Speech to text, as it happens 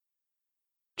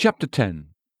Chapter 10.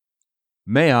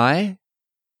 May I?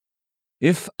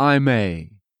 If I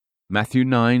may. Matthew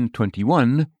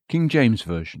 9:21, King James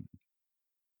Version.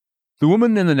 The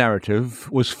woman in the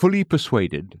narrative was fully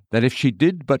persuaded that if she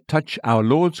did but touch our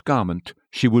Lord's garment,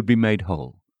 she would be made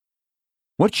whole.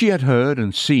 What she had heard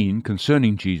and seen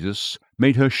concerning Jesus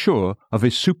made her sure of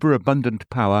his superabundant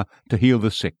power to heal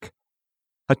the sick.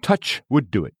 A touch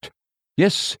would do it.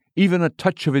 Yes, even a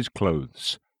touch of his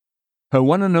clothes. Her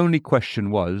one and only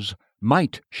question was,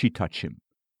 might she touch him?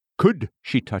 Could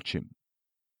she touch him?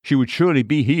 She would surely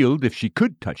be healed if she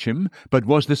could touch him, but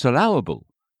was this allowable?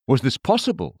 Was this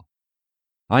possible?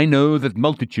 I know that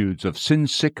multitudes of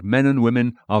sin-sick men and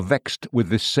women are vexed with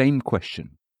this same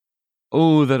question.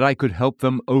 Oh, that I could help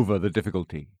them over the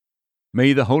difficulty.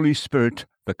 May the Holy Spirit,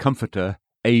 the Comforter,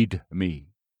 aid me.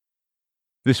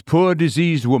 This poor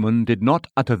diseased woman did not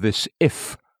utter this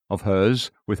if of hers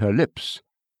with her lips.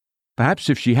 Perhaps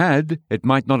if she had, it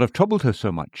might not have troubled her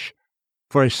so much,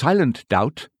 for a silent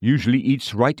doubt usually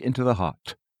eats right into the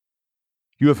heart.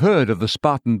 You have heard of the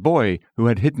Spartan boy who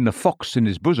had hidden a fox in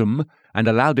his bosom and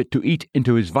allowed it to eat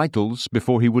into his vitals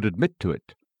before he would admit to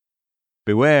it.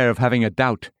 Beware of having a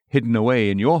doubt hidden away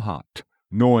in your heart,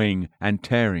 gnawing and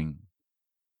tearing.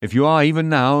 If you are even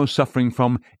now suffering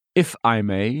from if I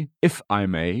may,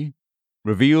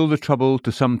 reveal the trouble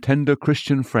to some tender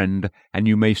Christian friend, and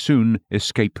you may soon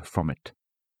escape from it.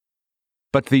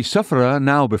 But the sufferer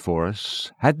now before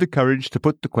us had the courage to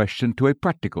put the question to a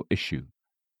practical issue.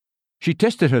 She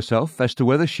tested herself as to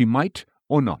whether she might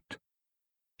or not.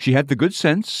 She had the good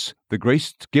sense, the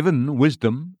grace-given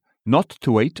wisdom, not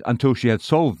to wait until she had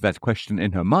solved that question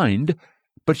in her mind,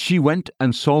 but she went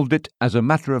and solved it as a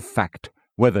matter of fact,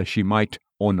 whether she might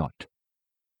or not.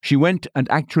 She went and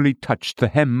actually touched the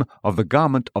hem of the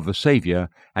garment of the Saviour,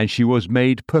 and she was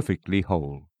made perfectly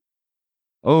whole.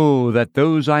 Oh, that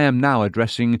those I am now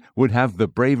addressing would have the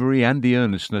bravery and the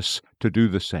earnestness to do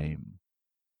the same.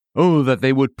 Oh, that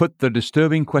they would put the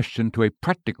disturbing question to a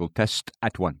practical test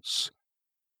at once.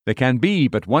 There can be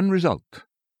but one result,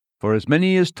 for as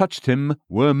many as touched him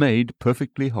were made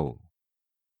perfectly whole.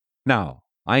 Now,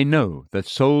 I know that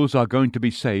souls are going to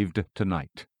be saved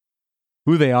tonight.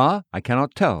 Who they are, I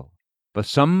cannot tell, but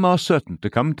some are certain to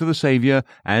come to the Saviour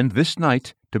and this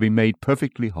night to be made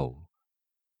perfectly whole.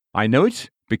 I know it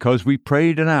because we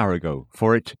prayed an hour ago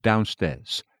for it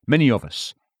downstairs, many of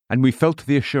us, and we felt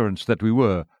the assurance that we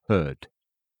were heard.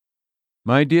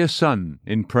 My dear son,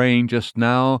 in praying just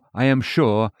now, I am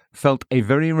sure, felt a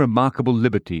very remarkable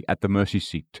liberty at the mercy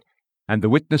seat, and the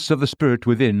witness of the Spirit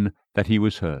within that he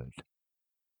was heard.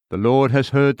 The Lord has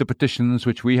heard the petitions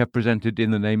which we have presented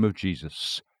in the name of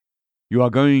Jesus. You are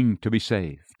going to be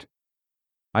saved.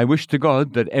 I wish to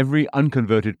God that every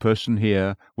unconverted person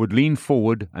here would lean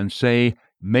forward and say,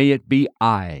 may it be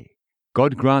I.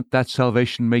 God grant that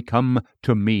salvation may come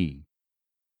to me.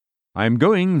 I am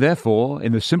going, therefore,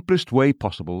 in the simplest way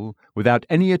possible, without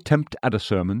any attempt at a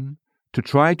sermon, to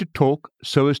try to talk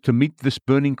so as to meet this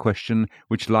burning question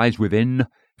which lies within,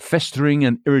 festering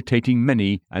and irritating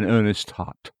many an earnest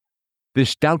heart.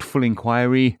 This doubtful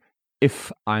inquiry,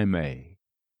 if I may.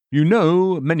 You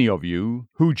know, many of you,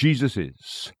 who Jesus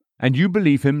is, and you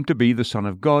believe him to be the Son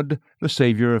of God, the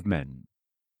Saviour of men.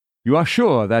 You are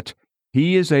sure that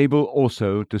he is able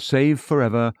also to save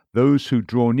forever those who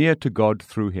draw near to God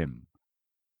through him.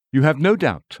 You have no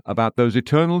doubt about those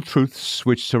eternal truths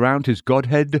which surround his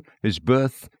Godhead, his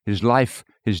birth, his life,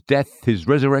 his death, his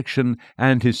resurrection,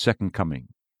 and his second coming.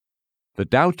 The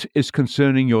doubt is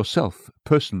concerning yourself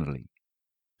personally,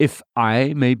 if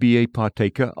I may be a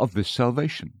partaker of this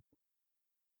salvation.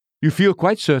 You feel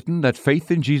quite certain that faith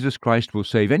in Jesus Christ will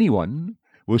save anyone,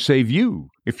 will save you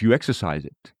if you exercise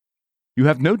it. You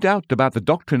have no doubt about the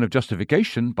doctrine of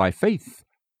justification by faith.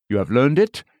 You have learned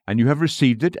it, and you have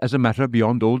received it as a matter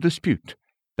beyond all dispute,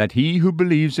 that he who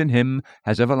believes in him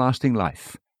has everlasting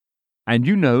life. And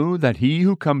you know that he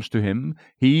who comes to him,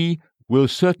 he will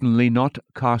certainly not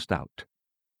cast out.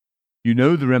 You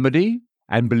know the remedy,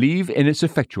 and believe in its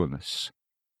effectualness.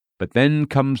 But then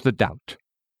comes the doubt.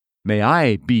 May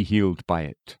I be healed by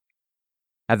it?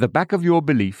 At the back of your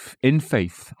belief in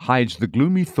faith hides the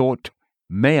gloomy thought,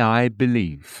 may I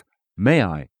believe? May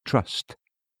I trust?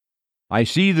 I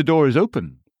see the door is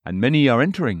open, and many are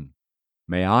entering.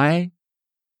 May I?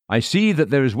 I see that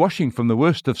there is washing from the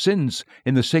worst of sins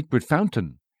in the sacred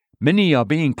fountain. Many are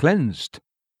being cleansed.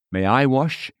 May I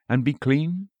wash and be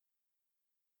clean?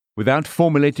 Without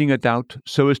formulating a doubt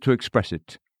so as to express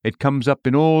it, it comes up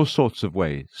in all sorts of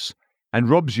ways, and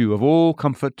robs you of all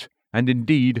comfort, and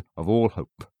indeed of all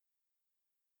hope.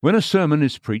 When a sermon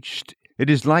is preached, it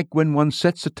is like when one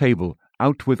sets a table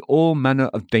out with all manner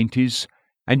of dainties,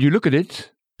 and you look at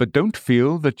it, but don't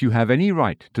feel that you have any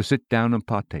right to sit down and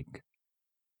partake.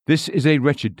 This is a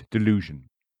wretched delusion.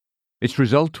 Its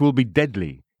result will be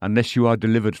deadly unless you are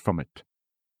delivered from it.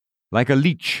 Like a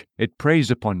leech, it preys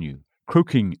upon you,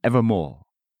 croaking evermore.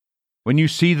 When you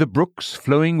see the brooks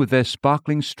flowing with their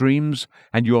sparkling streams,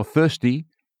 and you are thirsty,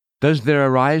 does there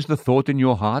arise the thought in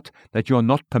your heart that you are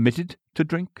not permitted to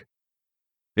drink?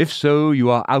 If so,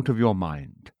 you are out of your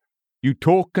mind. You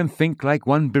talk and think like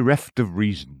one bereft of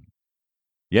reason.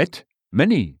 Yet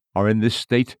many are in this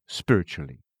state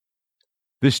spiritually.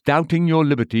 This doubting your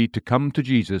liberty to come to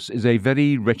Jesus is a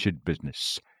very wretched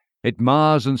business. It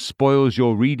mars and spoils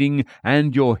your reading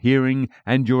and your hearing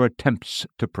and your attempts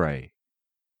to pray.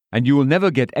 And you will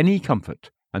never get any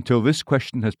comfort until this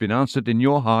question has been answered in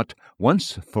your heart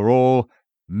once for all,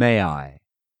 may I?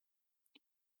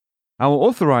 Our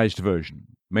authorized version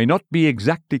may not be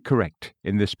exactly correct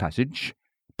in this passage,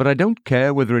 but I don't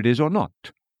care whether it is or not,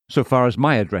 so far as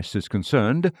my address is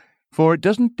concerned, for it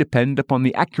doesn't depend upon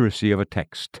the accuracy of a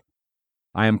text.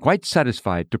 I am quite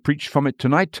satisfied to preach from it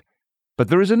tonight, but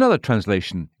there is another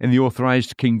translation in the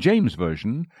authorized King James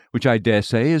Version, which I dare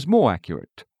say is more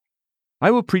accurate. I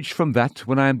will preach from that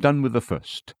when I am done with the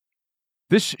first.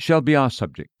 This shall be our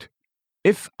subject.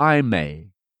 If I may,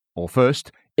 or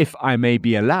first, if I may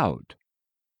be allowed.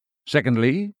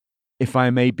 Secondly, if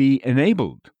I may be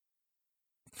enabled.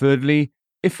 Thirdly,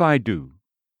 if I do.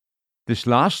 This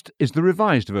last is the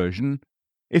Revised Version.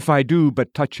 If I do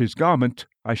but touch his garment,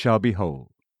 I shall be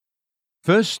whole.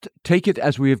 First, take it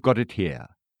as we have got it here.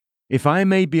 If I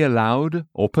may be allowed,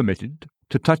 or permitted,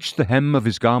 to touch the hem of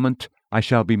his garment, I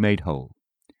shall be made whole.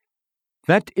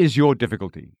 That is your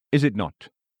difficulty, is it not?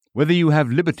 Whether you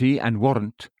have liberty and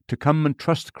warrant to come and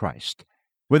trust Christ,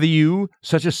 whether you,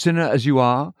 such a sinner as you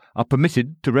are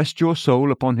permitted to rest your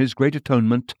soul upon his great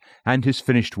atonement and his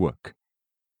finished work.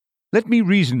 Let me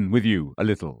reason with you a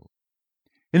little.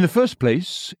 In the first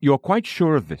place, you are quite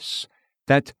sure of this,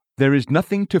 that there is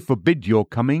nothing to forbid your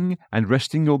coming and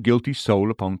resting your guilty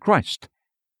soul upon Christ.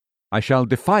 I shall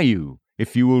defy you,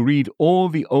 if you will read all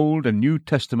the Old and New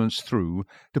Testaments through,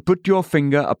 to put your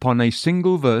finger upon a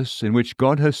single verse in which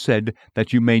God has said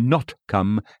that you may not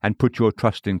come and put your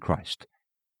trust in Christ.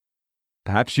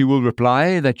 Perhaps you will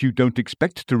reply that you don't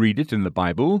expect to read it in the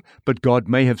Bible, but God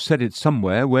may have said it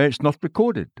somewhere where it's not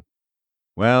recorded.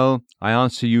 Well, I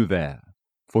answer you there,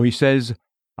 for he says,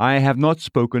 I have not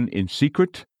spoken in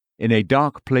secret, in a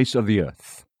dark place of the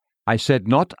earth. I said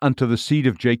not unto the seed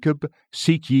of Jacob,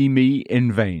 seek ye me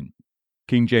in vain.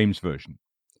 King James Version.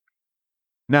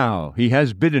 Now, he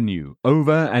has bidden you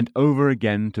over and over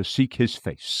again to seek his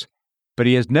face, but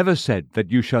he has never said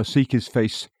that you shall seek his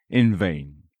face in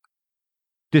vain.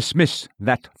 Dismiss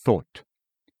that thought.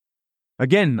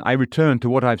 Again, I return to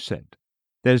what I've said.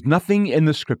 There's nothing in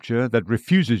the Scripture that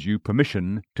refuses you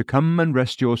permission to come and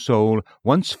rest your soul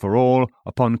once for all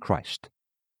upon Christ.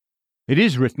 It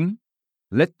is written,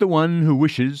 let the one who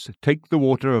wishes take the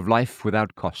water of life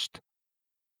without cost.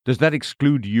 Does that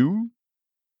exclude you?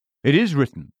 It is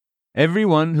written, every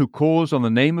one who calls on the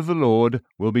name of the Lord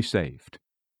will be saved.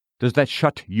 Does that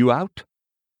shut you out?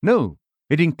 No,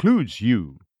 it includes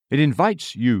you. It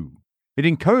invites you. It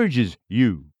encourages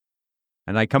you.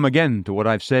 And I come again to what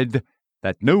I've said,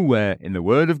 that nowhere in the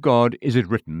Word of God is it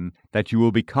written that you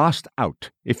will be cast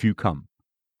out if you come,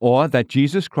 or that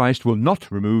Jesus Christ will not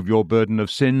remove your burden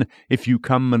of sin if you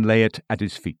come and lay it at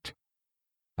his feet.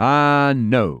 Ah,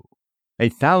 no.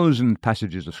 1,000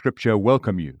 passages of Scripture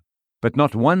welcome you, but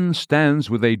not one stands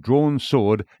with a drawn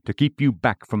sword to keep you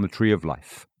back from the tree of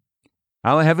life.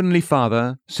 Our Heavenly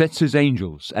Father sets his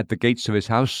angels at the gates of his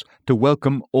house to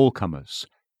welcome all comers,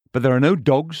 but there are no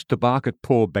dogs to bark at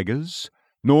poor beggars,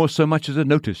 nor so much as a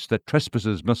notice that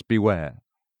trespassers must beware.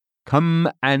 Come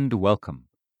and welcome.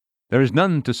 There is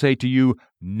none to say to you,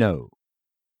 no.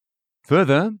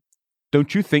 Further,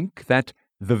 don't you think that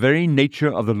the very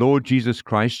nature of the Lord Jesus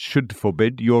Christ should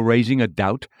forbid your raising a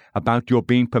doubt about your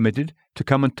being permitted to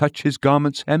come and touch his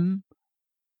garment's hem?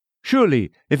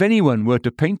 Surely, if anyone were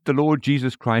to paint the Lord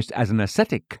Jesus Christ as an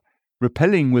ascetic,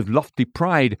 repelling with lofty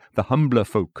pride the humbler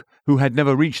folk who had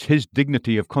never reached his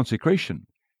dignity of consecration,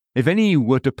 if any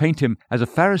were to paint him as a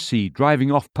Pharisee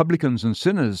driving off publicans and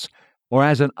sinners, or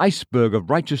as an iceberg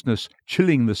of righteousness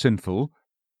chilling the sinful,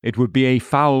 it would be a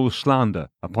foul slander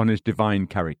upon his divine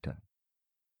character.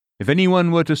 If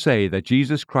anyone were to say that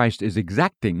Jesus Christ is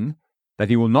exacting, that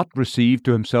he will not receive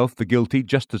to himself the guilty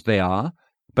just as they are,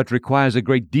 but requires a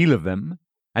great deal of them,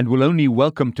 and will only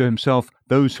welcome to himself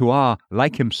those who are,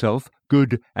 like himself,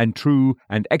 good and true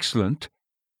and excellent,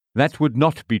 that would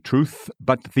not be truth,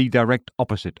 but the direct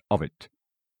opposite of it.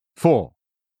 For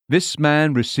 "This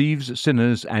man receives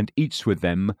sinners and eats with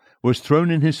them," was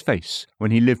thrown in his face when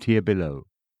he lived here below.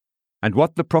 And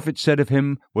what the prophet said of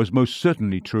him was most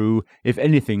certainly true, if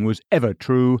anything was ever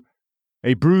true: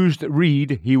 "A bruised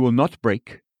reed he will not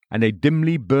break, and a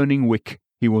dimly burning wick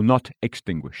he will not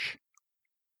extinguish."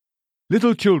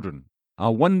 Little children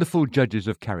are wonderful judges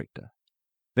of character.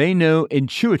 They know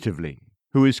intuitively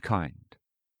who is kind,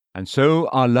 and so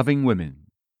are loving women.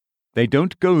 They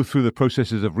don't go through the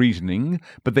processes of reasoning,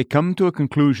 but they come to a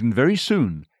conclusion very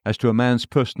soon as to a man's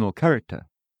personal character.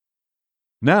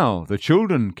 Now the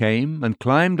children came and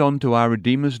climbed onto our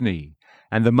Redeemer's knee,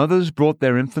 and the mothers brought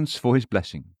their infants for his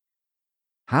blessing.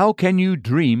 How can you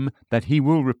dream that he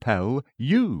will repel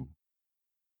you?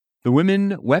 The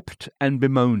women wept and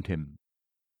bemoaned him.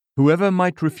 Whoever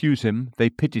might refuse him, they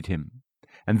pitied him,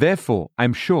 and therefore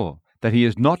I'm sure that he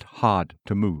is not hard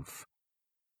to move.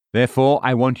 Therefore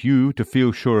I want you to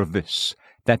feel sure of this,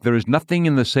 that there is nothing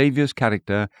in the Saviour's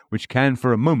character which can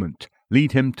for a moment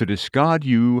lead him to discard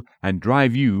you and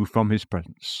drive you from his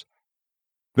presence.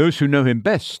 Those who know him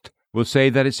best will say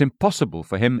that it's impossible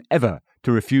for him ever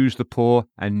to refuse the poor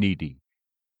and needy.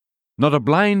 Not a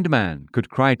blind man could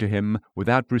cry to him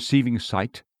without receiving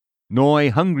sight, nor a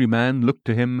hungry man look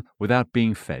to him without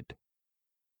being fed.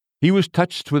 He was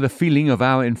touched with a feeling of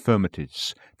our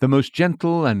infirmities, the most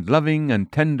gentle and loving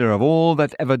and tender of all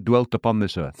that ever dwelt upon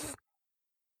this earth.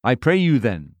 I pray you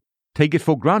then, take it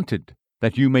for granted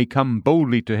that you may come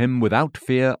boldly to him without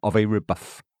fear of a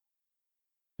rebuff.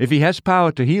 If he has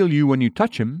power to heal you when you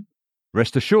touch him,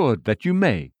 rest assured that you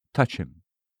may touch him.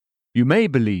 You may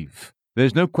believe,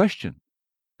 there's no question,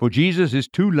 for Jesus is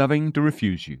too loving to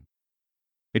refuse you.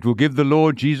 It will give the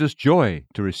Lord Jesus joy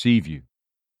to receive you.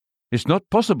 It's not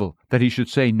possible that he should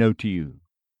say no to you.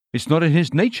 It's not in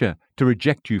his nature to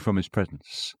reject you from his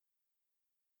presence.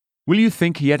 Will you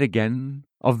think yet again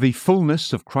of the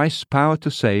fullness of Christ's power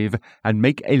to save and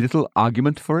make a little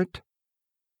argument for it?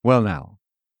 Well now,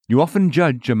 you often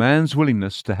judge a man's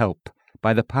willingness to help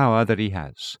by the power that he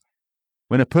has.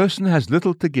 When a person has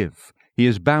little to give, he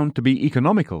is bound to be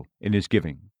economical in his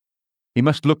giving. He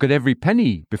must look at every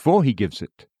penny before he gives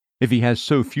it, if he has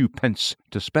so few pence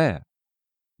to spare.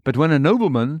 But when a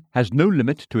nobleman has no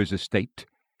limit to his estate,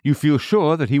 you feel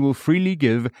sure that he will freely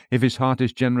give if his heart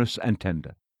is generous and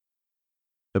tender.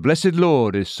 The blessed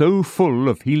Lord is so full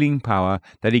of healing power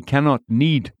that he cannot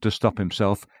need to stop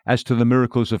himself as to the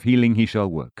miracles of healing he shall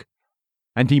work.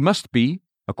 And he must be,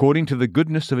 according to the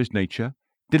goodness of his nature,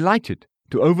 delighted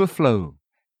to overflow,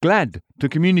 glad to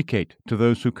communicate to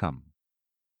those who come.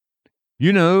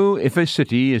 You know, if a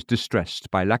city is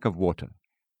distressed by lack of water,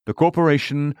 the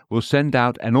corporation will send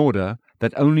out an order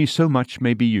that only so much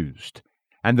may be used,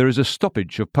 and there is a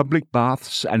stoppage of public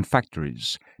baths and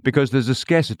factories because there's a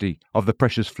scarcity of the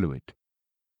precious fluid.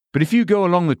 But if you go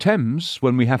along the Thames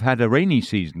when we have had a rainy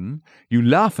season, you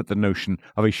laugh at the notion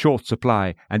of a short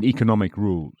supply and economic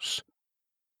rules.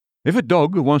 If a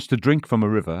dog wants to drink from a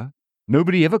river,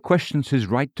 nobody ever questions his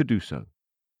right to do so.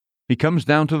 He comes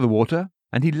down to the water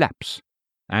and he laps,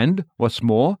 and, what's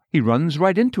more, he runs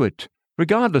right into it,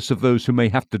 regardless of those who may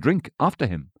have to drink after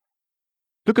him.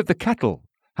 Look at the cattle,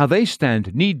 how they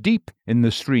stand knee-deep in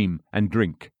the stream and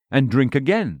drink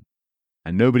again.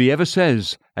 And nobody ever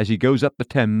says, as he goes up the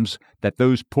Thames, that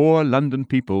those poor London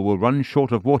people will run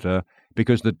short of water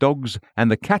because the dogs and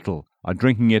the cattle are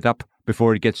drinking it up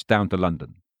before it gets down to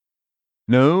London.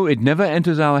 No, it never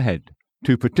enters our head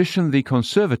to petition the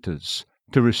conservators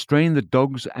to restrain the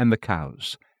dogs and the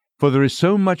cows, for there is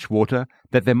so much water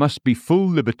that there must be full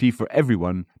liberty for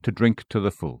everyone to drink to the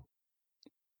full.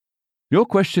 Your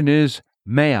question is,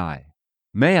 may I?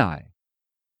 May I?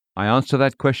 I answer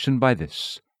that question by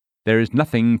this: there is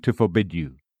nothing to forbid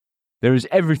you. There is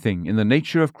everything in the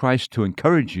nature of Christ to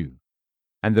encourage you,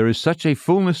 and there is such a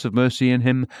fullness of mercy in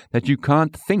him that you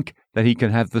can't think that he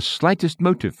can have the slightest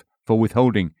motive for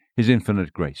withholding his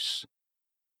infinite grace.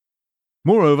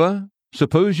 Moreover,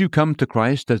 suppose you come to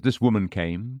Christ as this woman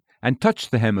came, and touch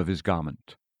the hem of his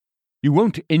garment. You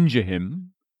won't injure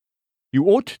him. You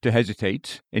ought to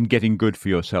hesitate in getting good for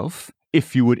yourself,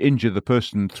 if you would injure the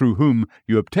person through whom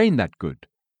you obtain that good.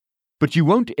 But you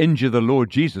won't injure the Lord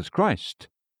Jesus Christ.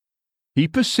 He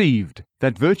perceived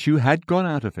that virtue had gone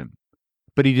out of him,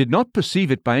 but he did not perceive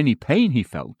it by any pain he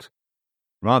felt.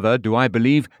 Rather do I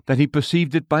believe that he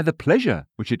perceived it by the pleasure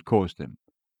which it caused him.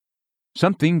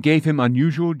 Something gave him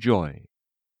unusual joy.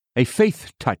 A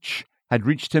faith touch had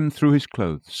reached him through his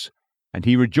clothes, and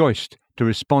he rejoiced to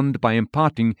respond by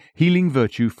imparting healing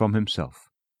virtue from himself.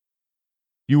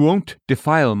 You won't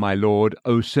defile my Lord,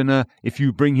 O sinner, if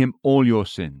you bring him all your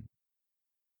sin.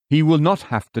 He will not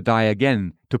have to die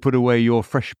again to put away your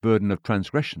fresh burden of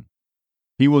transgression.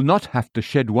 He will not have to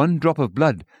shed one drop of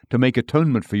blood to make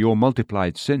atonement for your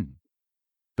multiplied sin.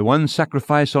 The one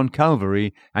sacrifice on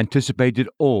Calvary anticipated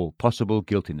all possible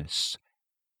guiltiness.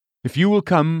 If you will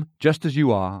come just as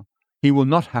you are, He will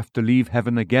not have to leave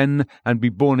heaven again and be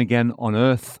born again on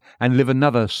earth and live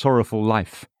another sorrowful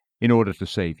life in order to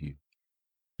save you.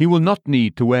 He will not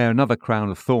need to wear another crown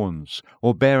of thorns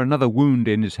or bear another wound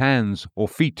in His hands or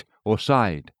feet or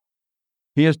side.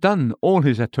 He has done all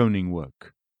His atoning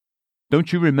work.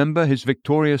 Don't you remember His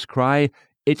victorious cry,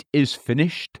 "It is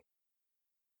finished"?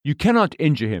 You cannot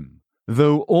injure Him,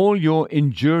 though all your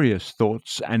injurious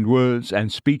thoughts and words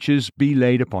and speeches be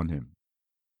laid upon Him.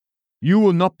 You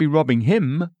will not be robbing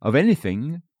Him of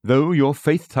anything, though your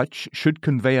faith touch should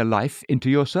convey a life into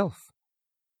yourself.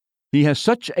 He has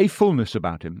such a fullness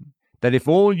about Him that if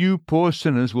all you poor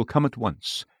sinners will come at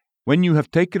once, when you have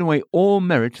taken away all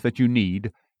merit that you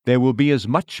need, there will be as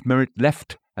much merit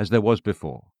left as there was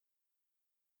before.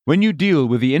 When you deal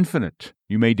with the infinite,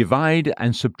 you may divide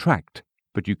and subtract,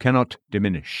 but you cannot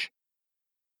diminish.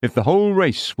 If the whole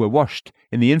race were washed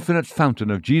in the infinite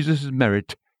fountain of Jesus'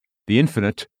 merit, the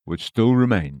infinite would still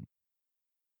remain.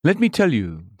 Let me tell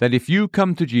you that if you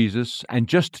come to Jesus and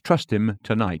just trust Him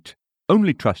tonight,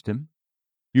 only trust Him,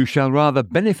 you shall rather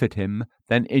benefit Him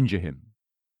than injure Him,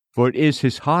 for it is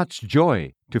His heart's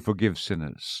joy to forgive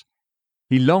sinners.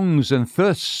 He longs and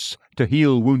thirsts to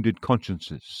heal wounded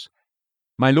consciences.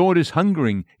 My Lord is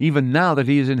hungering, even now that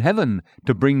He is in heaven,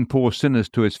 to bring poor sinners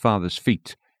to His Father's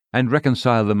feet and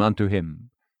reconcile them unto Him,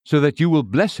 so that you will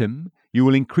bless Him, you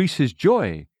will increase His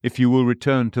joy, if you will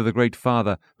return to the great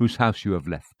Father whose house you have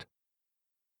left.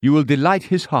 You will delight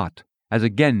His heart, as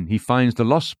again He finds the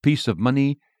lost piece of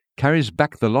money, carries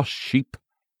back the lost sheep,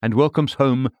 and welcomes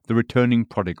home the returning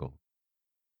prodigal.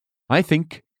 I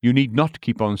think you need not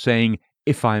keep on saying,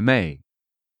 "If I may,"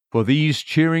 for these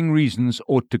cheering reasons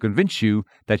ought to convince you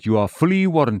that you are fully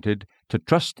warranted to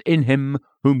trust in Him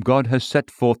whom God has set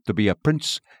forth to be a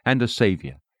Prince and a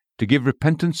Saviour, to give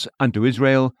repentance unto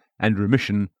Israel and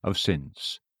remission of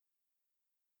sins.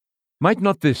 Might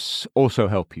not this also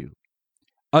help you?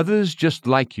 Others just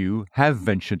like you have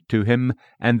ventured to Him,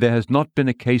 and there has not been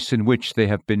a case in which they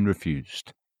have been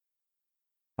refused.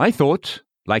 I thought,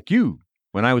 like you,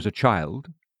 when I was a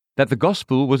child, that the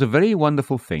gospel was a very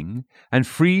wonderful thing and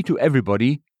free to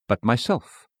everybody but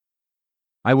myself.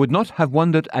 I would not have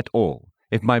wondered at all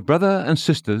if my brother and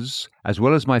sisters, as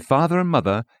well as my father and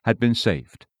mother, had been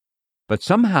saved. But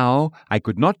somehow I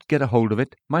could not get a hold of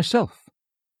it myself.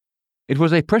 It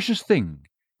was a precious thing,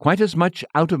 quite as much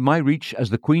out of my reach as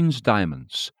the Queen's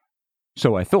diamonds.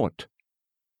 So I thought.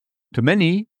 To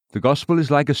many, the gospel is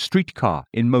like a streetcar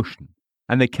in motion,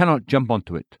 and they cannot jump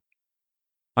onto it.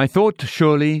 I thought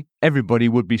surely everybody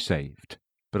would be saved,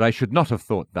 but I should not have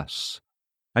thought thus.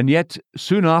 And yet,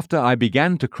 soon after I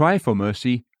began to cry for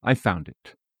mercy, I found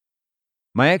it.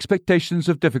 My expectations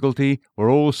of difficulty were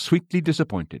all sweetly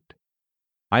disappointed.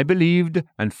 I believed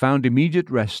and found immediate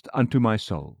rest unto my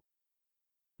soul.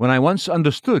 When I once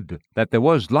understood that there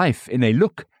was life in a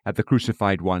look at the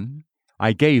crucified one,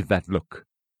 I gave that look,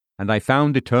 and I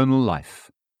found eternal life.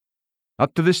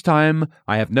 Up to this time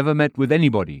I have never met with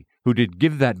anybody who did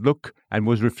give that look and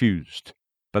was refused,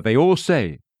 but they all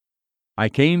say, "I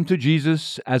came to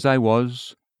Jesus as I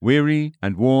was, weary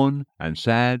and worn and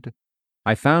sad.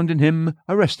 I found in Him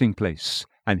a resting place,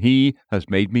 and He has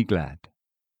made me glad."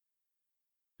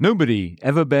 Nobody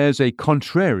ever bears a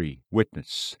contrary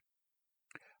witness.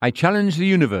 I challenge the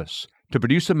universe to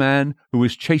produce a man who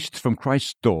is chased from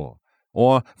Christ's door,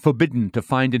 or forbidden to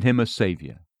find in Him a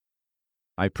Saviour.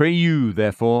 I pray you,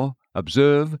 therefore,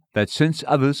 observe that since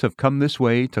others have come this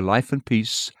way to life and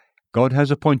peace, God has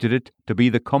appointed it to be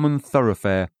the common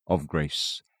thoroughfare of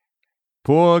grace.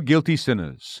 Poor guilty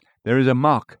sinners, there is a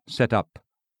mark set up.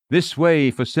 This way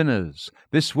for sinners,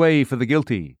 this way for the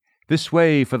guilty, this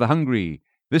way for the hungry,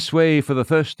 this way for the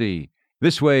thirsty,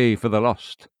 this way for the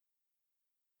lost.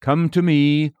 Come to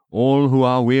me, all who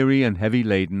are weary and heavy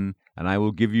laden, and I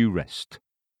will give you rest.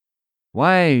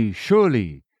 Why,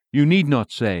 surely, you need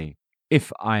not say,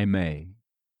 "If I may."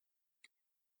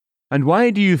 And why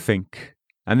do you think,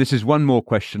 and this is one more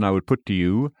question I would put to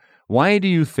you, why do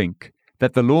you think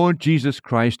that the Lord Jesus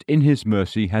Christ in His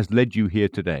mercy has led you here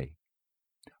today?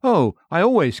 "Oh, I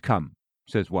always come,"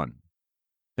 says one.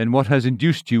 Then what has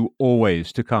induced you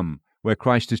always to come, where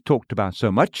Christ is talked about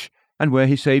so much, and where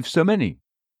He saves so many?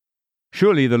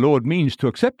 Surely the Lord means to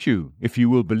accept you, if you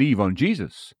will believe on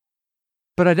Jesus.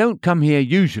 "But I don't come here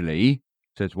usually,"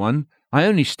 says one. "I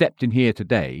only stepped in here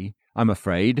today, I'm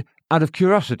afraid, out of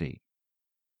curiosity."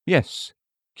 Yes,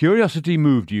 curiosity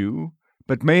moved you,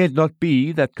 But may it not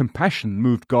be that compassion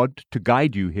moved God to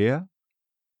guide you here?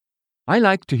 I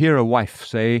like to hear a wife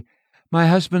say, "My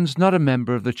husband's not a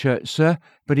member of the church, sir,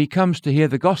 but he comes to hear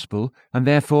the gospel, and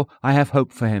therefore I have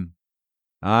hope for him."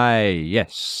 Aye,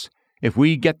 yes. If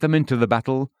we get them into the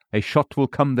battle, a shot will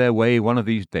come their way one of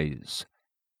these days.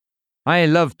 I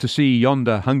love to see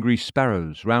yonder hungry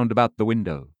sparrows round about the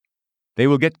window. They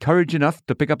will get courage enough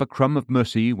to pick up a crumb of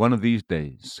mercy one of these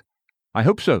days. I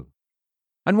hope so.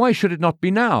 And why should it not be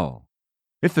now?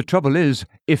 If the trouble is,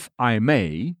 if I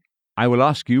may, I will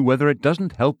ask you whether it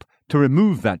doesn't help to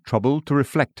remove that trouble to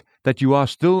reflect that you are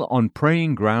still on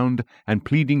praying ground and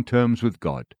pleading terms with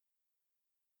God.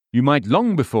 You might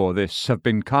long before this have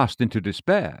been cast into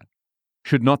despair.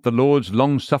 Should not the Lord's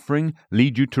long-suffering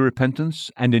lead you to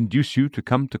repentance and induce you to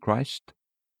come to Christ?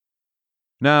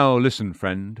 Now listen,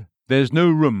 friend, there's no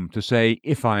room to say,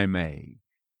 "if I may,"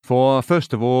 for,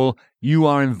 first of all, you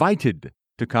are invited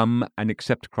to come and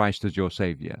accept Christ as your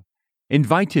Saviour.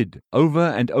 Invited over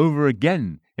and over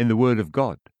again in the Word of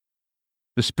God.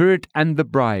 The Spirit and the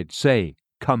bride say,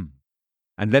 "Come,"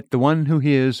 and let the one who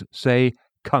hears say,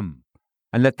 "Come,"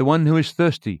 and let the one who is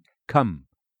thirsty come.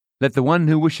 Let the one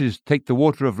who wishes take the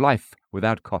water of life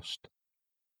without cost.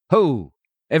 Ho!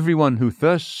 Everyone who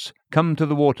thirsts, come to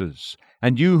the waters,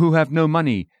 and you who have no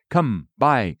money, come,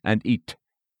 buy and eat.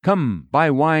 Come, buy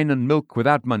wine and milk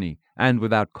without money and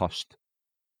without cost.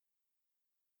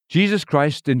 Jesus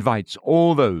Christ invites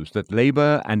all those that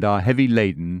labor and are heavy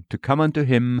laden to come unto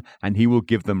him, and he will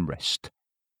give them rest.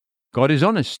 God is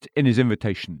honest in his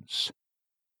invitations.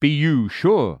 Be you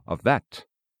sure of that.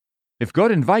 If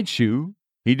God invites you,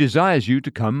 he desires you to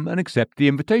come and accept the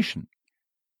invitation.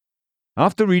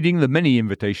 After reading the many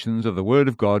invitations of the Word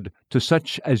of God to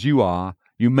such as you are,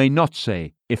 you may not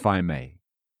say, "if I may."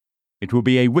 It will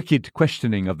be a wicked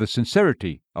questioning of the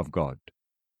sincerity of God.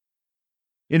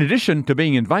 In addition to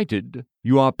being invited,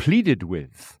 you are pleaded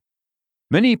with.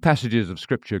 Many passages of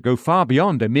Scripture go far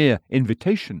beyond a mere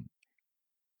invitation.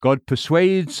 God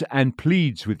persuades and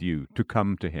pleads with you to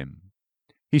come to him.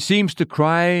 He seems to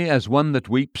cry as one that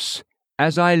weeps,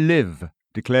 "As I live,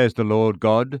 declares the Lord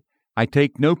God, I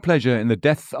take no pleasure in the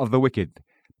death of the wicked,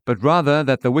 but rather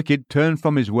that the wicked turn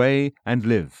from his way and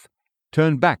live.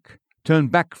 Turn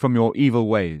back from your evil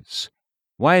ways.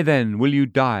 Why then will you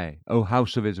die, O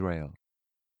house of Israel?"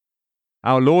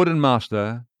 Our Lord and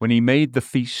Master, when he made the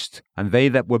feast, and they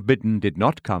that were bidden did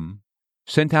not come,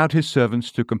 sent out his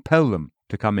servants to compel them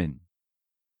to come in.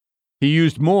 He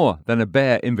used more than a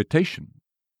bare invitation.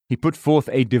 He put forth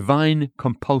a divine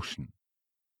compulsion.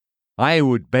 I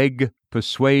would beg,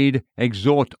 persuade,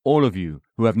 exhort all of you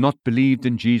who have not believed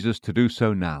in Jesus to do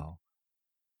so now.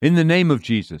 In the name of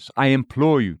Jesus, I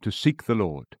implore you to seek the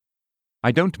Lord.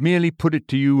 I don't merely put it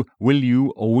to you, will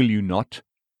you or will you not,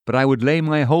 but I would lay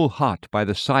my whole heart by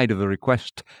the side of the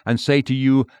request and say to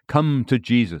you, come to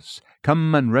Jesus,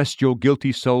 come and rest your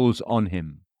guilty souls on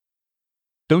him.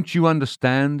 Don't you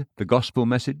understand the gospel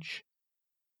message?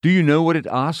 Do you know what it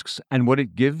asks and what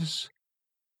it gives?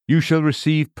 You shall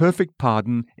receive perfect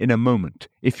pardon in a moment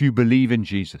if you believe in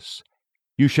Jesus.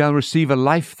 You shall receive a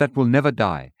life that will never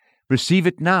die. Receive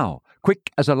it now,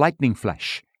 quick as a lightning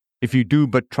flash, if you do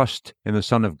but trust in the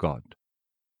Son of God.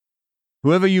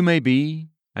 Whoever you may be,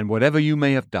 and whatever you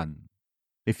may have done,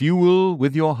 if you will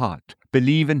with your heart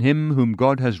believe in him whom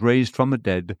God has raised from the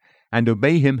dead, and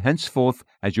obey him henceforth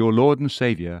as your Lord and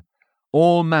Saviour,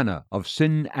 all manner of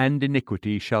sin and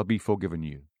iniquity shall be forgiven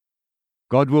you.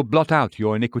 God will blot out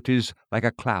your iniquities like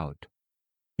a cloud.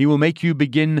 He will make you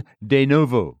begin de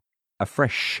novo,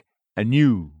 afresh,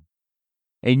 anew.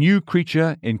 A new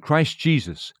creature in Christ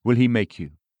Jesus will he make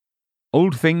you.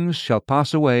 Old things shall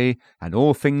pass away, and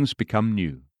all things become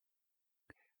new.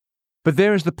 But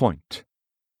there is the point.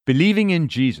 Believing in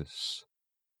Jesus,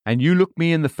 and you look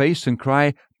me in the face and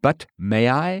cry, "But may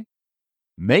I?"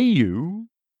 May you?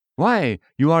 Why,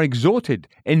 you are exhorted,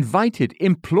 invited,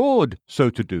 implored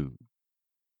so to do.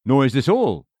 Nor is this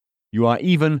all. You are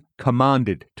even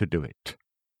commanded to do it.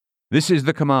 This is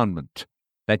the commandment,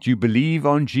 that you believe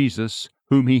on Jesus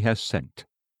whom he has sent.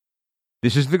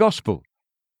 This is the gospel.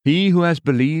 He who has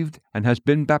believed and has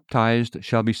been baptized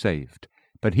shall be saved,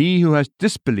 but he who has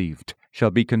disbelieved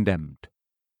shall be condemned.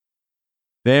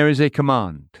 There is a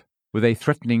command, with a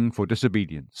threatening for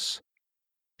disobedience.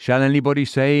 Shall anybody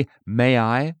say, "May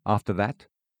I?" after that?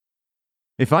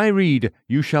 If I read,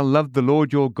 "You shall love the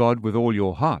Lord your God with all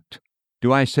your heart,"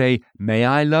 do I say, "May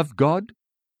I love God?"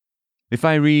 If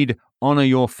I read, "Honor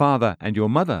your father and your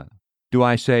mother," do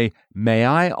I say, "May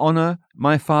I honor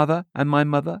my father and my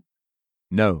mother?"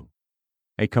 No.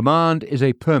 A command is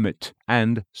a permit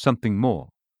and something more.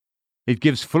 It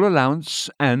gives full allowance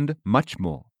and much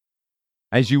more.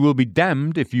 As you will be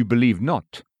damned if you believe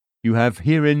not, you have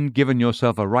herein given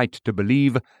yourself a right to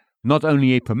believe, not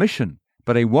only a permission,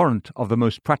 but a warrant of the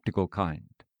most practical kind.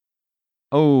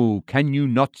 Oh, can you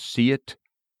not see it?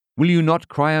 Will you not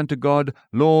cry unto God,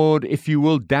 Lord, if you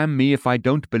will damn me if I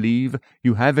don't believe,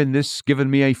 you have in this given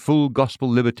me a full gospel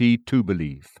liberty to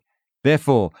believe.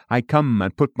 Therefore I come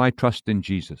and put my trust in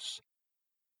Jesus.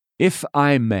 If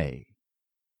I may.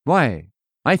 Why,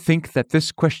 I think that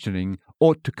this questioning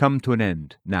ought to come to an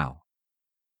end now.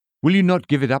 Will you not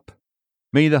give it up?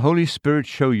 May the Holy Spirit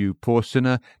show you, poor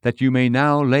sinner, that you may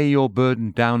now lay your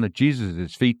burden down at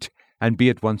Jesus' feet and be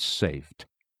at once saved.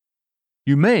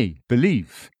 You may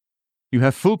believe. You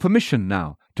have full permission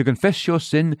now to confess your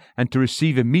sin and to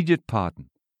receive immediate pardon.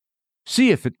 See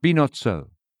if it be not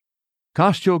so.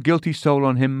 Cast your guilty soul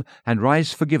on him and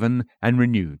rise forgiven and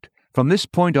renewed, from this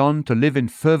point on to live in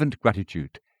fervent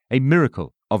gratitude, a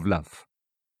miracle of love.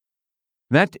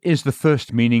 That is the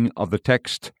first meaning of the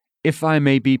text, if I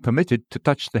may be permitted to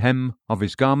touch the hem of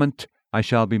his garment, I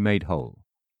shall be made whole.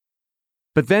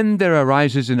 But then there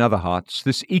arises in other hearts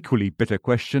this equally bitter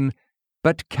question,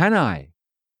 but can I?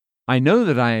 I know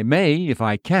that I may if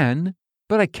I can,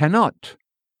 but I cannot.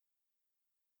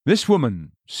 This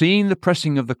woman, seeing the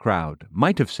pressing of the crowd,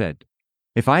 might have said,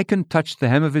 if I can touch the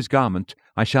hem of his garment,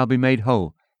 I shall be made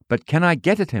whole. But can I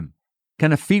get at him?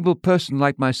 Can a feeble person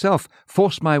like myself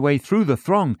force my way through the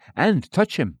throng and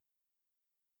touch him?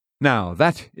 Now,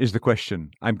 that is the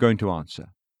question I'm going to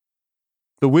answer.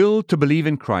 The will to believe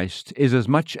in Christ is as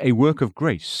much a work of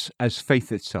grace as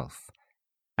faith itself.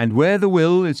 And where the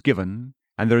will is given,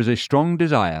 and there is a strong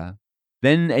desire,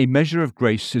 then a measure of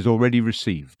grace is already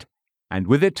received, and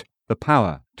with it the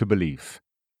power to believe.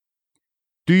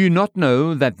 Do you not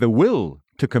know that the will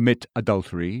to commit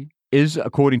adultery is,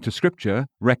 according to Scripture,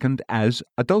 reckoned as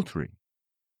adultery?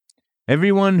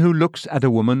 Everyone who looks at a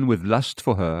woman with lust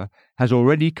for her has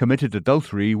already committed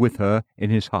adultery with her in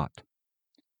his heart.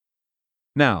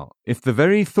 Now, if the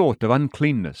very thought of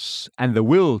uncleanness and the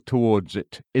will towards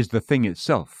it is the thing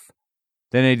itself,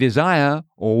 then a desire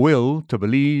or will to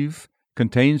believe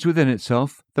contains within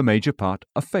itself the major part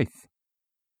of faith.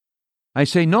 I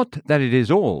say not that it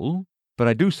is all, but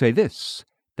I do say this,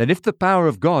 that if the power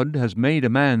of God has made a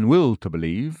man will to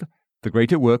believe, the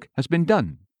greater work has been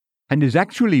done, and his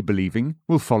actually believing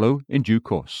will follow in due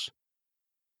course.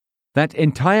 That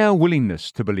entire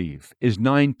willingness to believe is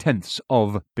 9/10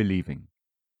 of believing.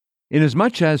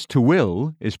 Inasmuch as to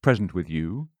will is present with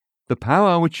you, the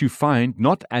power which you find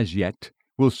not as yet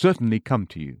will certainly come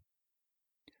to you.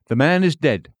 The man is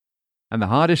dead, and the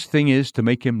hardest thing is to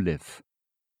make him live.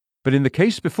 But in the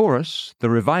case before us, the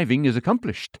reviving is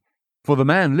accomplished, for the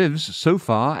man lives so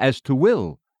far as to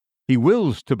will. He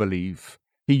wills to believe.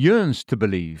 He yearns to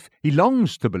believe. He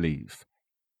longs to believe.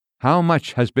 How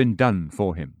much has been done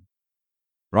for him?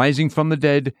 Rising from the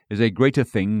dead is a greater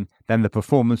thing than the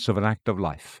performance of an act of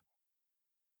life.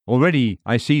 Already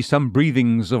I see some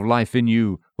breathings of life in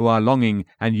you who are longing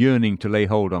and yearning to lay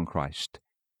hold on Christ.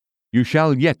 You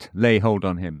shall yet lay hold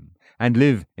on him and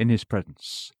live in his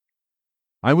presence.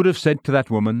 I would have said to that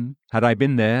woman, had I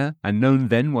been there and known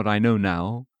then what I know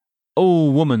now, O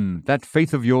woman, that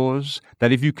faith of yours,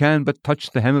 that if you can but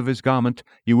touch the hem of his garment,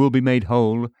 you will be made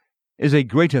whole, is a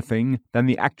greater thing than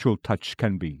the actual touch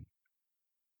can be.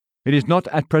 It is not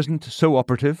at present so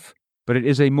operative, but it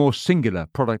is a more singular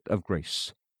product of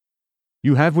grace.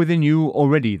 You have within you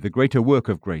already the greater work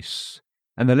of grace,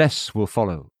 and the less will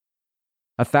follow.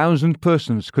 1,000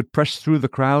 persons could press through the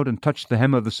crowd and touch the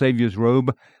hem of the Saviour's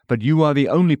robe, but you are the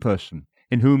only person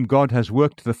in whom God has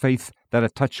worked the faith that a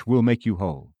touch will make you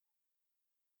whole.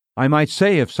 I might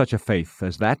say of such a faith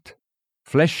as that,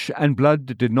 flesh and blood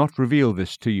did not reveal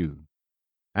this to you.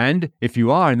 And if you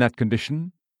are in that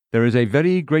condition, there is a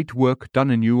very great work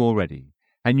done in you already,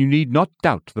 and you need not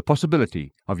doubt the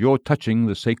possibility of your touching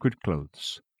the sacred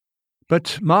clothes.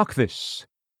 But mark this.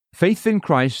 Faith in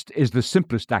Christ is the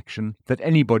simplest action that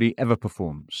anybody ever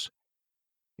performs.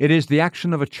 It is the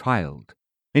action of a child.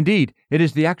 Indeed, it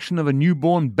is the action of a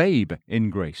newborn babe in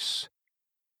grace.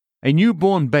 A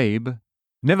newborn babe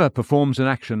never performs an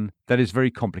action that is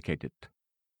very complicated.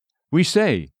 We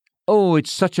say, "Oh,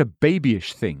 it's such a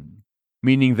babyish thing,"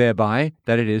 meaning thereby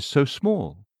that it is so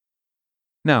small.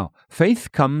 Now,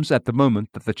 faith comes at the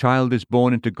moment that the child is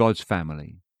born into God's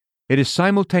family. It is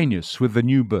simultaneous with the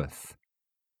new birth.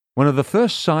 One of the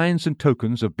first signs and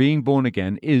tokens of being born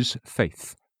again is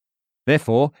faith.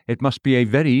 Therefore, it must be a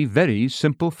very, very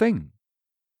simple thing.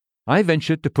 I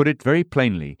venture to put it very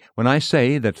plainly when I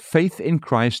say that faith in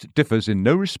Christ differs in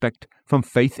no respect from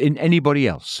faith in anybody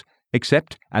else,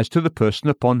 except as to the person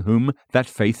upon whom that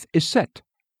faith is set.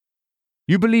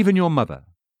 You believe in your mother.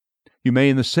 You may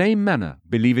in the same manner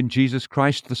believe in Jesus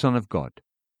Christ, the Son of God.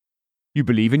 You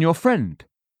believe in your friend.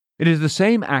 It is the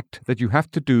same act that you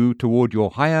have to do toward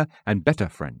your higher and better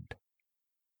friend.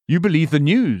 You believe the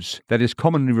news that is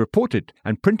commonly reported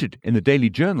and printed in the daily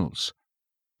journals.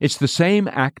 It's the same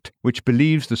act which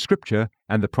believes the Scripture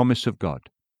and the promise of God.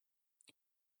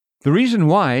 The reason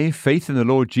why faith in the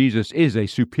Lord Jesus is a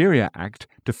superior act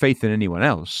to faith in anyone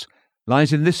else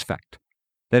lies in this fact,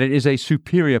 that it is a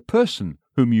superior person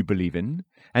whom you believe in,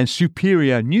 and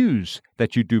superior news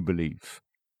that you do believe.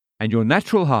 And your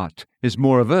natural heart is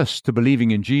more averse to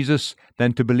believing in Jesus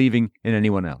than to believing in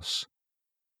anyone else.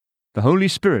 The Holy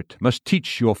Spirit must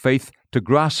teach your faith to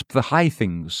grasp the high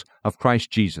things of Christ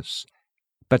Jesus,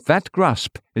 but that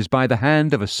grasp is by the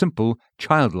hand of a simple,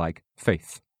 childlike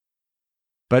faith.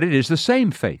 But it is the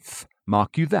same faith,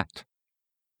 mark you that.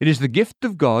 It is the gift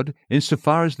of God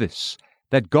insofar as this,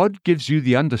 that God gives you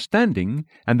the understanding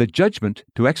and the judgment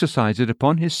to exercise it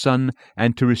upon His Son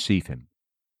and to receive Him.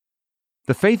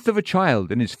 The faith of a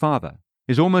child in his father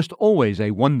is almost always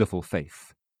a wonderful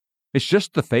faith. It's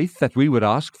just the faith that we would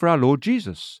ask for our Lord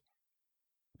Jesus.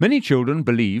 Many children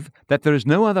believe that there is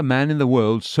no other man in the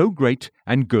world so great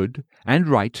and good and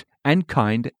right and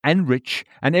kind and rich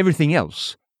and everything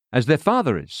else as their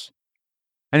father is.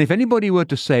 And if anybody were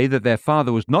to say that their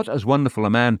father was not as wonderful a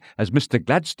man as Mr.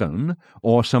 Gladstone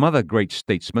or some other great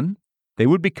statesman, they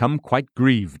would become quite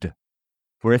grieved.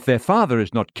 For if their father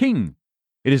is not king,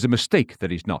 it is a mistake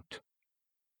that he's not.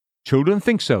 Children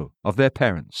think so of their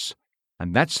parents,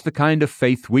 and that's the kind of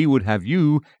faith we would have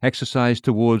you exercise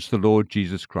towards the Lord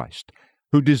Jesus Christ,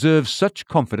 who deserves such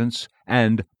confidence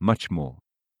and much more.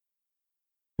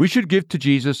 We should give to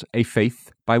Jesus a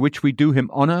faith by which we do Him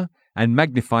honor and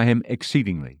magnify Him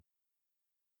exceedingly.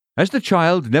 As the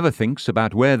child never thinks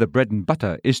about where the bread and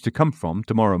butter is to come from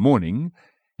tomorrow morning,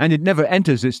 and it never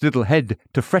enters its little head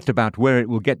to fret about where it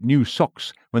will get new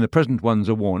socks when the present ones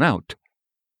are worn out,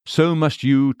 so must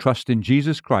you trust in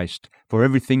Jesus Christ for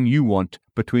everything you want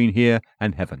between here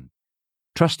and heaven.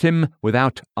 Trust Him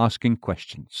without asking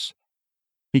questions.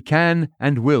 He can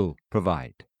and will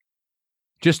provide.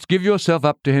 Just give yourself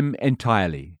up to Him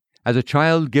entirely, as a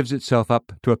child gives itself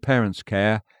up to a parent's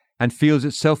care and feels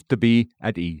itself to be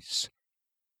at ease.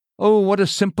 Oh, what a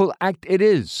simple act it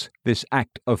is, this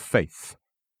act of faith!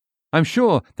 I'm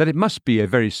sure that it must be a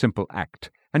very simple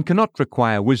act, and cannot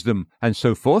require wisdom and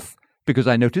so forth, because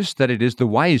I notice that it is the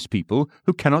wise people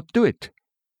who cannot do it.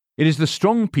 It is the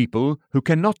strong people who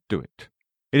cannot do it.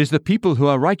 It is the people who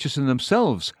are righteous in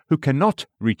themselves who cannot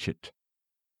reach it.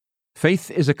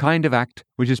 Faith is a kind of act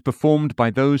which is performed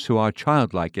by those who are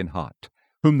childlike in heart,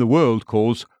 whom the world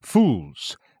calls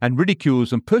fools, and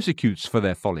ridicules and persecutes for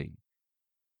their folly.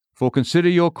 For consider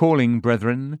your calling,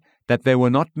 brethren, that there were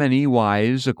not many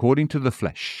wise according to the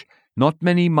flesh, not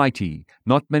many mighty,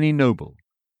 not many noble.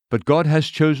 But God has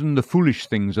chosen the foolish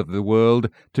things of the world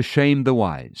to shame the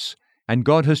wise, and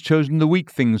God has chosen the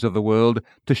weak things of the world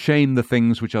to shame the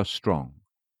things which are strong,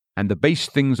 and the base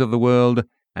things of the world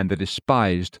and the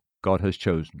despised God has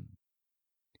chosen.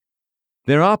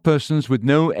 There are persons with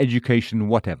no education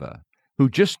whatever, who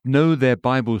just know their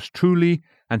Bibles truly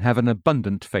and have an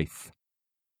abundant faith.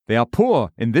 They are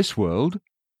poor in this world,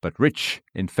 but rich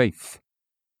in faith.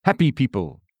 Happy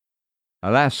people!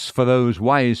 Alas for those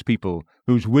wise people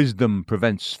whose wisdom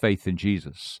prevents faith in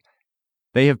Jesus.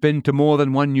 They have been to more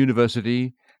than one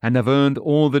university, and have earned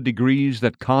all the degrees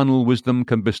that carnal wisdom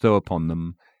can bestow upon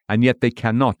them, and yet they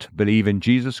cannot believe in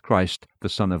Jesus Christ, the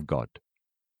Son of God.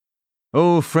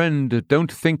 Oh, friend,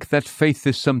 don't think that faith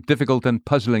is some difficult and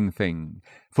puzzling thing,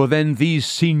 for then these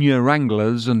senior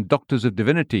wranglers and doctors of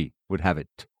divinity would have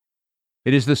it.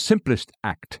 It is the simplest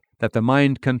act that the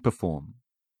mind can perform.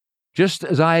 Just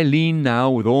as I lean now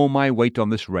with all my weight on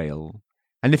this rail,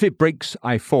 and if it breaks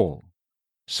I fall,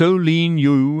 so lean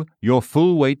you your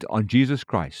full weight on Jesus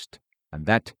Christ, and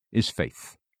that is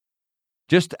faith.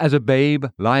 Just as a babe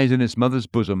lies in its mother's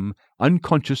bosom,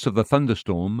 unconscious of the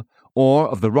thunderstorm or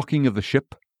of the rocking of the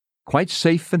ship, quite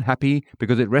safe and happy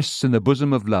because it rests in the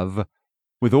bosom of love,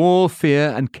 with all fear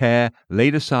and care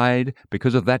laid aside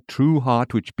because of that true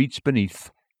heart which beats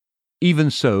beneath,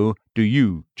 even so do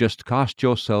you just cast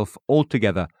yourself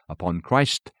altogether upon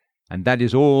Christ, and that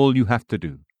is all you have to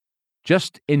do.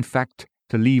 Just, in fact,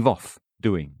 to leave off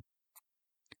doing.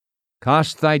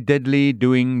 Cast thy deadly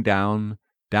doing down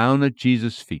at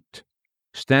Jesus' feet.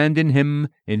 Stand in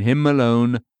Him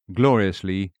alone,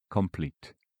 gloriously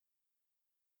complete.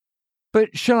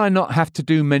 But shall I not have to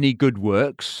do many good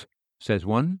works? Says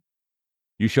one.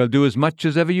 You shall do as much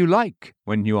as ever you like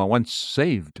when you are once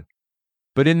saved,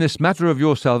 But in this matter of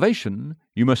your salvation,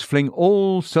 you must fling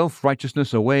all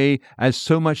self-righteousness away as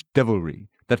so much devilry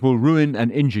that will ruin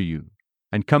and injure you,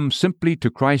 and come simply to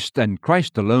Christ and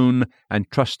Christ alone, and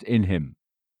trust in him.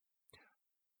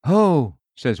 "Oh,"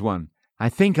 says one, "I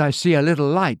think I see a little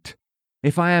light.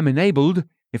 If I am enabled,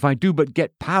 if I do but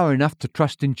get power enough to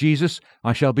trust in Jesus,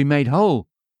 I shall be made whole."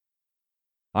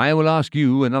 I will ask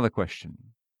you another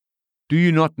question. Do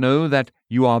you not know that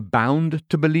you are bound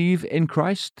to believe in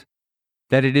Christ?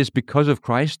 That it is because of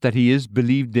Christ that he is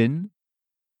believed in?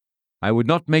 I would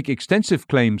not make extensive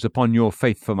claims upon your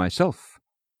faith for myself.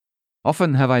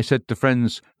 Often have I said to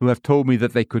friends who have told me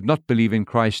that they could not believe in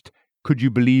Christ, "Could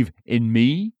you believe in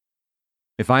me?"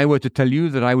 If I were to tell you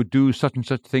that I would do such and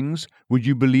such things, would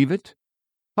you believe it?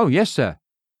 "Oh, yes, sir."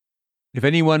 If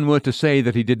anyone were to say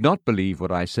that he did not believe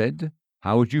what I said,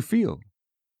 how would you feel?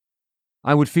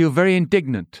 I would feel very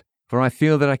indignant, for I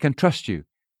feel that I can trust you.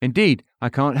 Indeed, I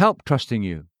can't help trusting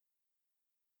you.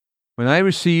 When I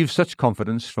receive such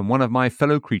confidence from one of my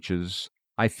fellow creatures,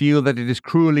 I feel that it is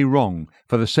cruelly wrong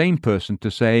for the same person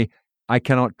to say, "I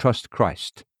cannot trust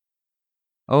Christ."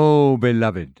 Oh,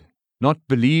 beloved, not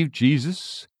believe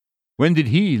Jesus? When did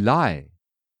he lie?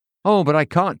 "Oh, but I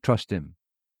can't trust him."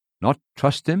 Not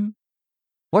trust him?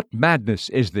 What madness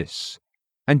is this?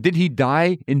 And did he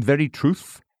die in very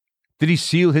truth? Did he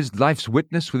seal his life's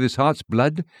witness with his heart's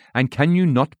blood, and can you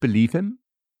not believe him?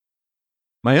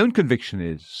 My own conviction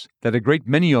is that a great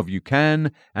many of you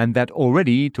can, and that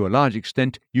already, to a large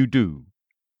extent, you do.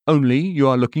 Only you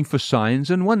are looking for signs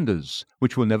and wonders,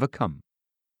 which will never come.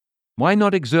 Why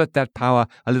not exert that power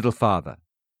a little farther?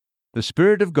 The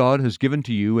Spirit of God has given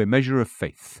to you a measure of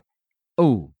faith.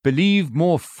 Oh, believe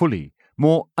more fully,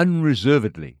 more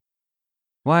unreservedly.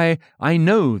 Why, I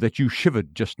know that you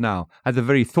shivered just now at the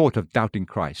very thought of doubting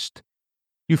Christ.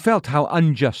 You felt how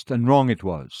unjust and wrong it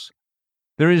was.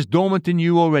 There is dormant in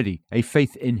you already a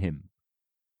faith in him.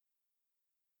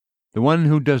 The one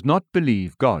who does not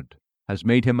believe God has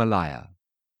made him a liar.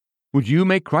 Would you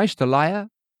make Christ a liar?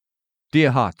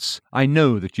 Dear hearts, I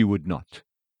know that you would not.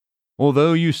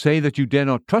 Although you say that you dare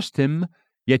not trust him,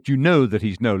 yet you know that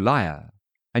he's no liar,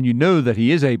 and you know that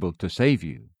he is able to save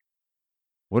you.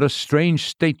 What a strange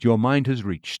state your mind has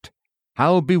reached!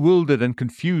 How bewildered and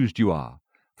confused you are!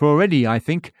 For already, I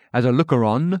think, as a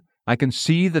looker-on, I can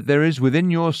see that there is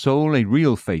within your soul a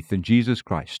real faith in Jesus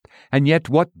Christ, and yet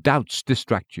what doubts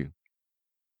distract you?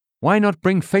 Why not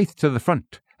bring faith to the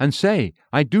front, and say,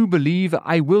 "I do believe,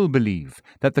 I will believe,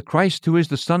 that the Christ who is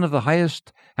the Son of the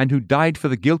Highest, and who died for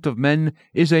the guilt of men,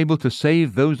 is able to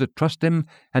save those that trust him,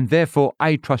 and therefore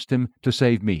I trust him to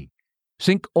save me.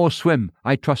 Sink or swim,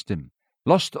 I trust him.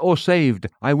 Lost or saved,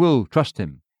 I will trust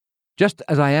him. Just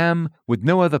as I am, with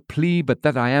no other plea but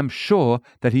that I am sure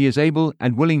that he is able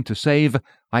and willing to save,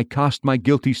 I cast my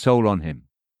guilty soul on him."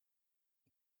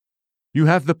 You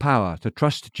have the power to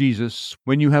trust Jesus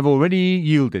when you have already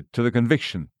yielded to the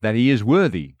conviction that he is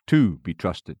worthy to be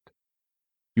trusted.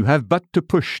 You have but to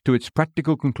push to its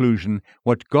practical conclusion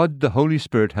what God the Holy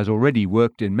Spirit has already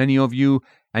worked in many of you,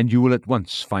 and you will at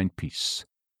once find peace.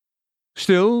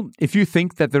 Still, if you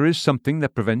think that there is something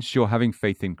that prevents your having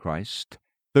faith in Christ,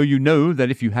 though you know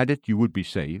that if you had it you would be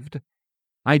saved,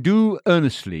 I do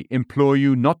earnestly implore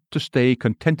you not to stay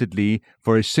contentedly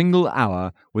for a single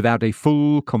hour without a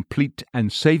full, complete,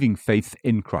 and saving faith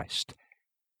in Christ.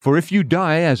 For if you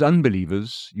die as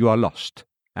unbelievers, you are lost,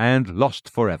 and lost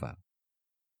forever.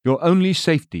 Your only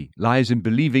safety lies in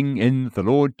believing in the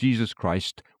Lord Jesus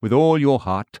Christ with all your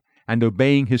heart and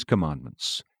obeying his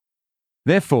commandments.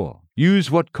 Therefore,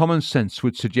 use what common sense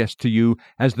would suggest to you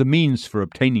as the means for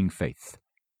obtaining faith.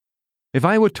 If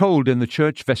I were told in the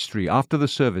church vestry after the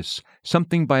service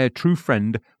something by a true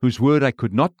friend whose word I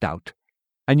could not doubt,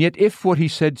 and yet if what he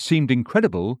said seemed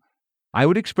incredible, I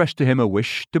would express to him a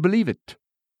wish to believe it.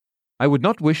 I would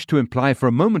not wish to imply for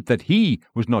a moment that he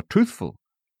was not truthful,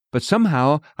 but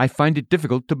somehow I find it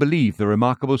difficult to believe the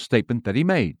remarkable statement that he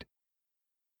made.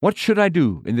 What should I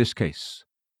do in this case?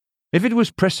 If it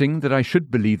was pressing that I should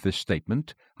believe this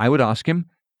statement, I would ask him,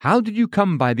 "How did you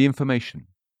come by the information?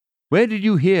 Where did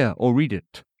you hear or read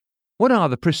it? What are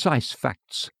the precise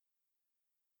facts?"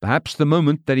 Perhaps the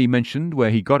moment that he mentioned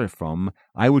where he got it from,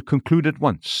 I would conclude at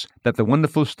once that the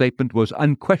wonderful statement was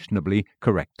unquestionably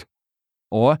correct.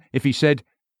 Or if he said,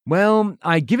 "Well,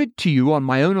 I give it to you on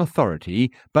my own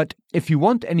authority, but if you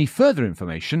want any further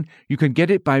information, you can get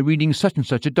it by reading such and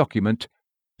such a document.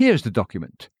 Here's the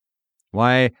document."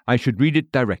 Why, I should read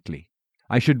it directly.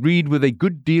 I should read with a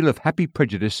good deal of happy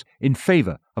prejudice in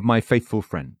favor of my faithful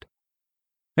friend.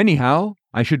 Anyhow,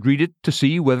 I should read it to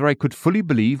see whether I could fully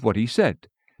believe what he said,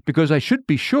 because I should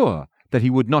be sure that he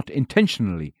would not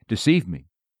intentionally deceive me.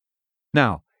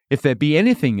 Now, if there be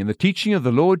anything in the teaching of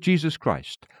the Lord Jesus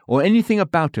Christ, or anything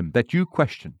about him that you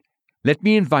question, let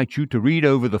me invite you to read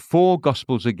over the 4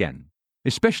 Gospels again,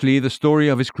 especially the story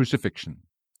of his crucifixion.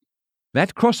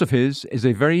 That cross of his is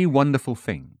a very wonderful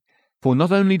thing, for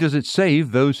not only does it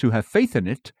save those who have faith in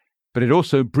it, but it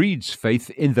also breeds faith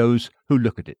in those who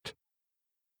look at it.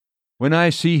 When I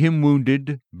see him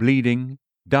wounded, bleeding,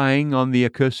 dying on the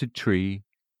accursed tree,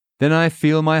 then I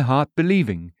feel my heart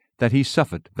believing that he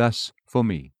suffered thus for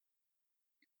me.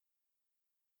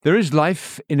 There is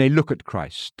life in a look at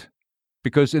Christ,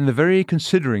 because in the very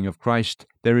considering of Christ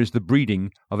there is the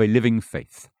breeding of a living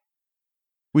faith.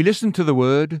 We listen to the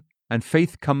word, and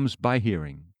faith comes by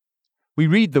hearing. We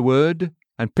read the word,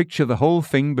 and picture the whole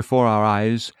thing before our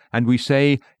eyes, and we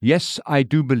say, "Yes, I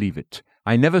do believe it.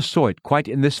 I never saw it quite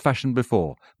in this fashion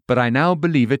before, but I now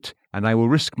believe it, and I will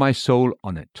risk my soul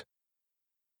on it."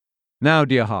 Now,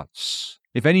 dear hearts,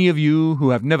 if any of you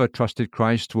who have never trusted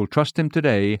Christ will trust him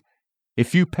today,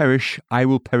 if you perish, I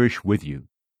will perish with you.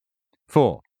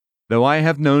 For, though I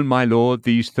have known my Lord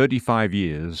these 35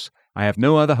 years, I have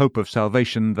no other hope of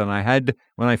salvation than I had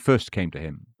when I first came to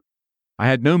him. I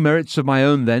had no merits of my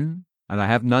own then, and I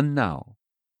have none now.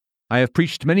 I have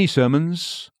preached many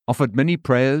sermons, offered many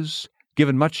prayers,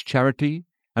 given much charity,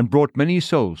 and brought many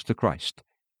souls to Christ.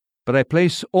 But I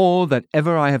place all that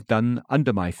ever I have done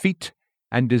under my feet,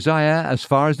 and desire, as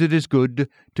far as it is good,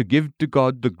 to give to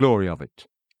God the glory of it.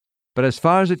 But as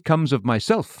far as it comes of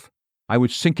myself, I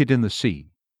would sink it in the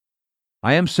sea.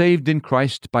 I am saved in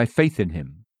Christ by faith in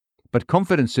him, but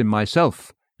confidence in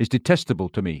myself is detestable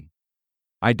to me.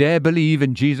 I dare believe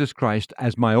in Jesus Christ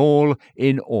as my all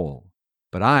in all,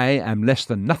 but I am less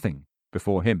than nothing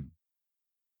before him.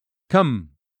 Come,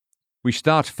 we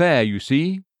start fair, you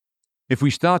see. If we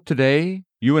start today,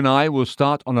 you and I will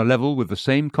start on a level with the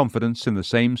same confidence in the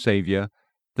same Saviour,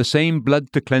 the same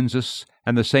blood to cleanse us,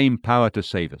 and the same power to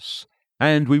save us,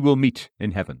 and we will meet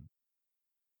in heaven.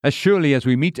 As surely as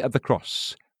we meet at the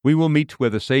cross, we will meet where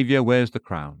the Saviour wears the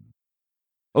crown.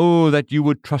 Oh, that you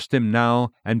would trust him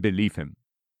now and believe him.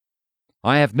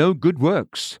 "I have no good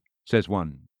works," says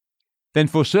one. Then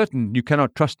for certain you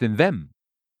cannot trust in them.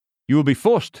 You will be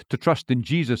forced to trust in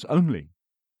Jesus only.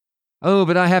 "Oh,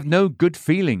 but I have no good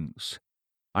feelings."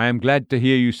 I am glad to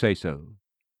hear you say so.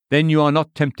 Then you are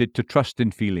not tempted to trust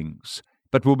in feelings,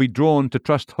 but will be drawn to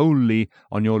trust wholly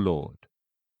on your Lord.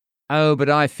 "Oh, but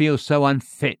I feel so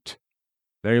unfit."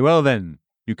 Very well then,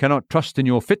 you cannot trust in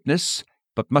your fitness,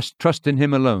 but must trust in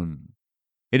him alone.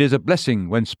 It is a blessing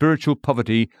when spiritual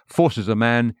poverty forces a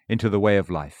man into the way of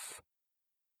life.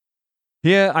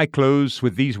 Here I close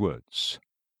with these words.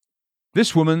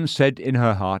 This woman said in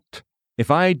her heart,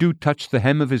 "If I do touch the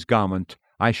hem of his garment,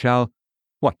 I shall..."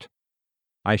 What?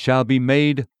 "I shall be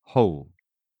made whole."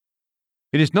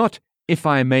 It is not, "If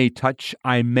I may touch,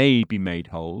 I may be made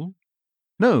whole."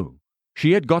 No,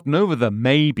 she had gotten over the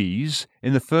maybes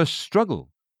in the first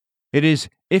struggle. It is,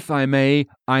 "If I may,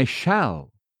 I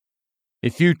shall."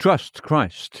 If you trust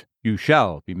Christ, you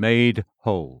shall be made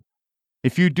whole.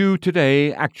 If you do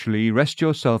today actually rest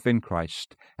yourself in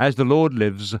Christ, as the Lord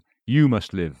lives, you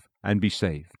must live and be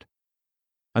saved.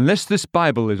 Unless this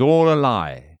Bible is all a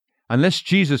lie, unless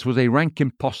Jesus was a rank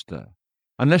impostor,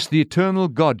 unless the eternal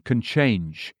God can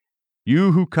change,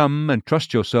 you who come and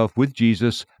trust yourself with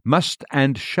Jesus must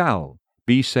and shall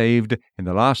be saved in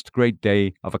the last great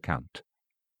day of account.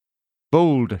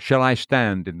 Bold shall I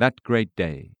stand in that great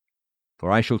day,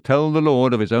 for I shall tell the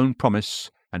Lord of his own promise,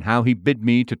 and how he bid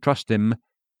me to trust him,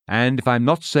 and if I am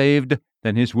not saved,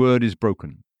 then his word is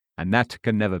broken, and that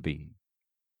can never be.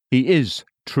 He is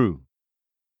true.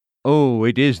 Oh,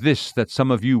 it is this that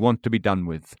some of you want to be done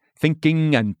with,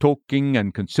 thinking and talking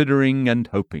and considering and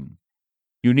hoping.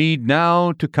 You need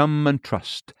now to come and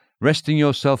trust, resting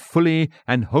yourself fully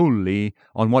and wholly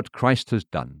on what Christ has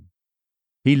done.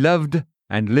 He loved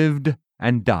and lived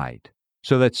and died,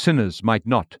 so that sinners might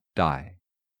not die.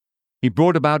 He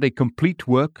brought about a complete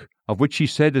work, of which he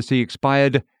said as he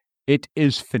expired, "It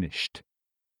is finished."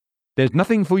 There's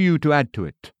nothing for you to add to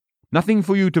it, nothing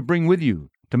for you to bring with you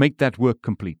to make that work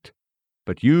complete.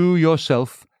 But you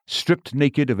yourself, stripped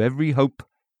naked of every hope,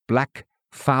 black,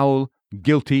 foul,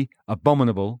 guilty,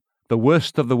 abominable, the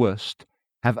worst of the worst,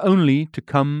 have only to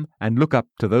come and look up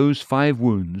to those 5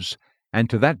 wounds, and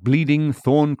to that bleeding,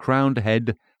 thorn-crowned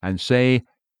head, and say,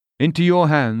 "Into your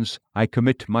hands I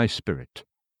commit my spirit,"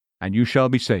 and you shall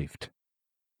be saved.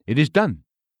 It is done.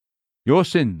 Your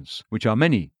sins, which are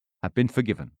many, have been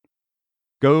forgiven.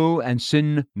 Go and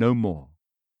sin no more.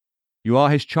 You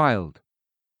are his child.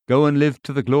 Go and live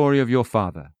to the glory of your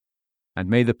Father. And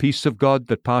may the peace of God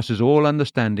that passes all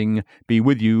understanding be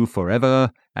with you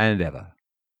forever and ever.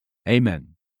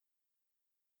 Amen.